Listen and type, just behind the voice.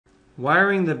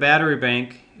Wiring the battery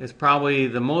bank is probably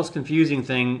the most confusing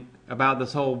thing about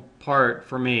this whole part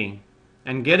for me.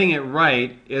 And getting it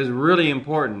right is really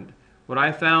important. What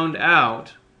I found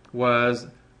out was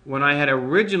when I had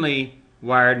originally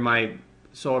wired my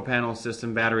solar panel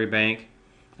system battery bank,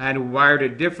 I had wired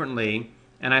it differently,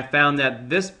 and I found that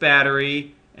this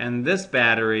battery and this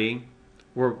battery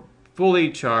were fully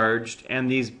charged,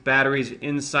 and these batteries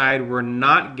inside were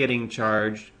not getting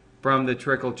charged from the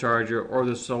trickle charger or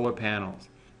the solar panels.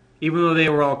 Even though they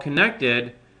were all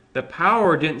connected, the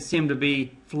power didn't seem to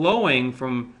be flowing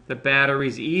from the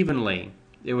batteries evenly.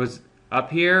 It was up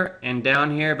here and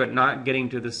down here, but not getting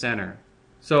to the center.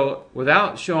 So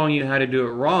without showing you how to do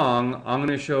it wrong, I'm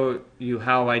going to show you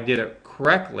how I did it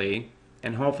correctly,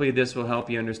 and hopefully this will help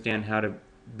you understand how to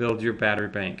build your battery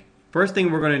bank. First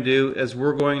thing we're going to do is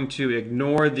we're going to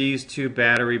ignore these two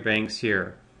battery banks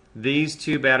here. These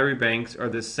two battery banks are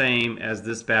the same as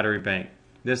this battery bank.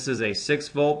 This is a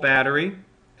 6-volt battery,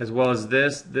 as well as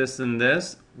this, and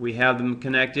this. We have them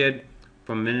connected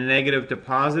from negative to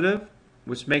positive,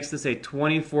 which makes this a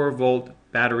 24-volt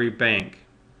battery bank.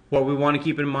 What we want to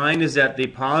keep in mind is that the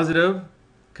positive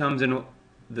comes in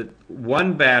the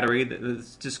one battery,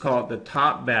 let's just call it the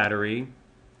top battery,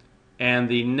 and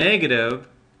the negative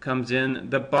comes in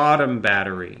the bottom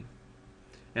battery.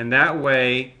 And that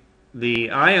way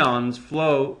the ions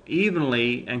flow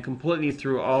evenly and completely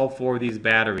through all four of these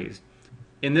batteries.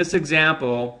 In this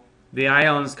example, the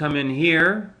ions come in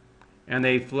here and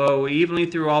they flow evenly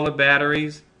through all the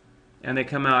batteries and they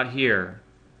come out here.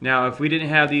 Now if we didn't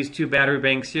have these two battery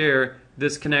banks here,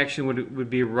 this connection would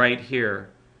be right here.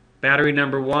 Battery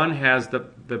number 1 has the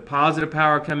positive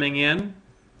power coming in.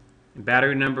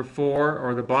 Battery number 4,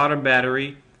 or the bottom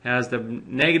battery, has the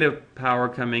negative power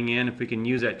coming in, if we can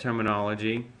use that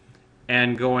terminology,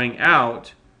 and going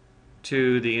out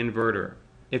to the inverter.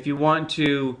 If you want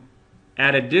to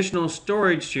add additional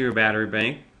storage to your battery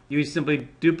bank, you simply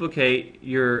duplicate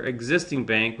your existing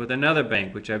bank with another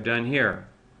bank, which I've done here.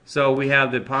 So we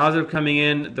have the positive coming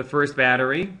in the first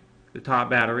battery, the top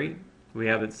battery. We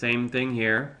have the same thing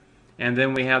here. And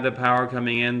then we have the power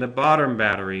coming in the bottom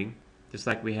battery, just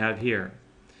like we have here.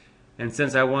 And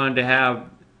since I wanted to have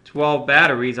 12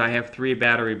 batteries, I have 3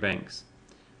 battery banks.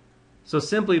 So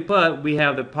simply put, we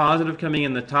have the positive coming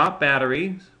in the top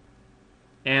batteries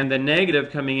and the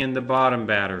negative coming in the bottom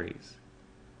batteries.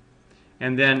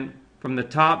 And then from the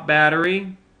top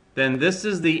battery, then this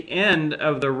is the end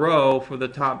of the row for the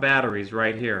top batteries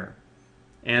right here.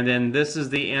 And then this is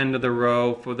the end of the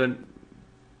row for the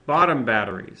bottom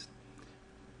batteries.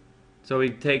 So we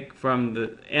take from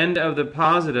the end of the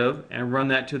positive and run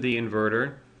that to the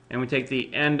inverter, and we take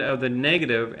the end of the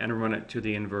negative and run it to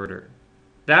the inverter.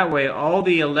 That way all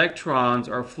the electrons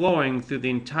are flowing through the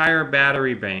entire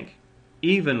battery bank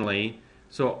evenly,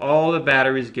 so all the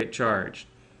batteries get charged.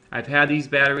 I've had these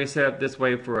batteries set up this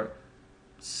way for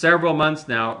several months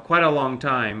now, quite a long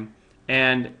time,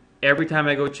 and every time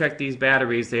I go check these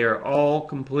batteries, they are all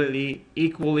completely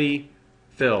equally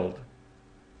filled.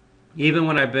 Even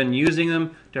when I've been using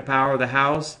them to power the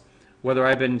house, whether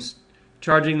I've been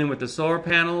charging them with the solar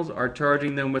panels or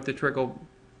charging them with the trickle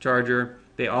charger,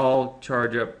 they all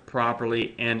charge up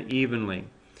properly and evenly.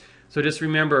 So just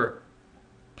remember,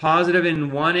 positive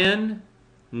in one end,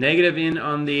 negative in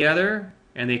on the other,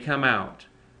 and they come out.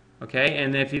 Okay,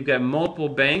 and if you've got multiple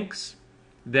banks,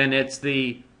 then it's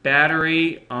the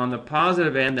battery on the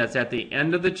positive end that's at the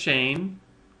end of the chain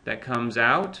that comes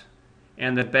out,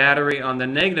 and the battery on the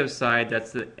negative side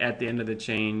that's at the end of the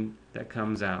chain that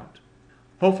comes out.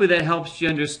 Hopefully that helps you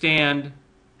understand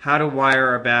how to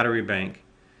wire a battery bank.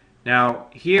 Now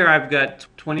here I've got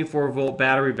 24-volt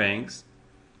battery banks,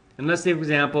 and let's say for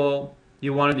example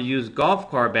you wanted to use golf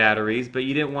car batteries, but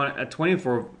you didn't want a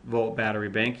 24-volt battery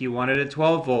bank, you wanted a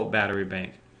 12-volt battery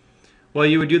bank. Well,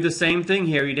 you would do the same thing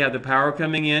here. You'd have the power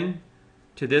coming in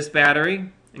to this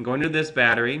battery and going to this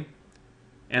battery,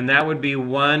 and that would be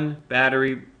one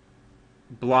battery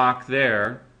block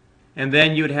there. And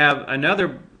then you'd have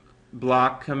another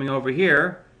block coming over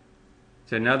here.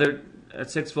 It's another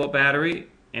 6-volt battery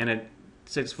and a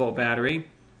 6-volt battery.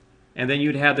 And then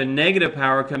you'd have the negative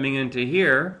power coming into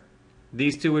here.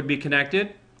 These two would be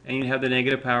connected, and you'd have the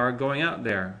negative power going out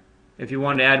there. If you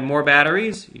wanted to add more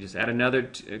batteries, you just add another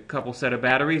couple set of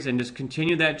batteries and just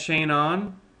continue that chain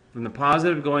on from the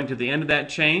positive going to the end of that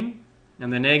chain,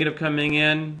 and the negative coming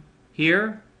in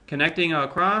here, connecting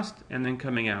across, and then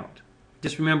coming out.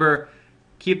 Just remember,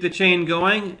 keep the chain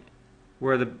going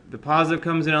where the positive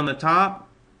comes in on the top.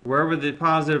 Wherever the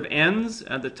positive ends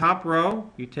at the top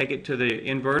row, you take it to the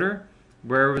inverter.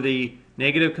 Wherever the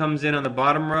negative comes in on the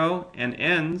bottom row and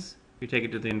ends, you take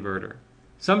it to the inverter.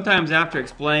 Sometimes after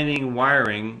explaining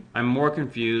wiring, I'm more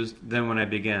confused than when I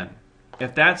began.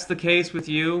 If that's the case with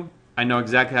you, I know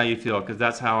exactly how you feel, because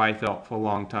that's how I felt for a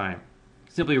long time.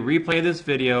 Simply replay this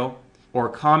video or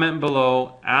comment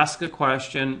below, ask a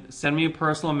question, send me a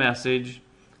personal message.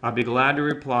 I'll be glad to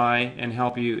reply and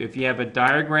help you. If you have a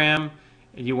diagram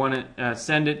and you want to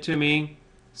send it to me,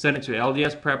 send it to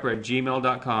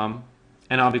ldsprepper@gmail.com,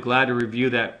 and I'll be glad to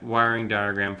review that wiring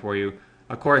diagram for you.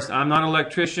 Of course, I'm not an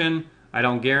electrician. I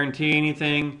don't guarantee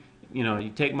anything. You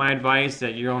take my advice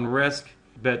at your own risk.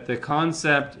 But the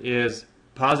concept is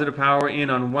positive power in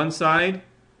on one side,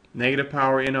 negative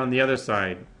power in on the other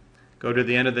side. Go to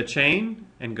the end of the chain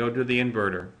and go to the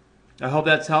inverter. I hope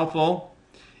that's helpful.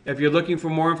 If you're looking for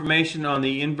more information on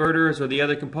the inverters or the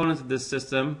other components of this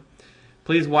system,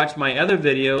 please watch my other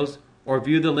videos or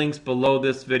view the links below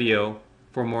this video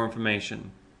for more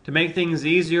information. To make things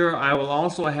easier, I will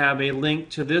also have a link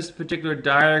to this particular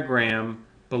diagram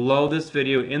below this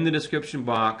video in the description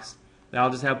box that I'll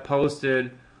just have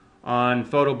posted on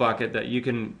PhotoBucket that you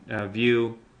can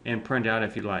view and print out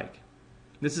if you like.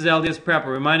 This is LDS Prepper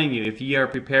reminding you, if ye are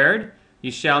prepared,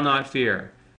 ye shall not fear.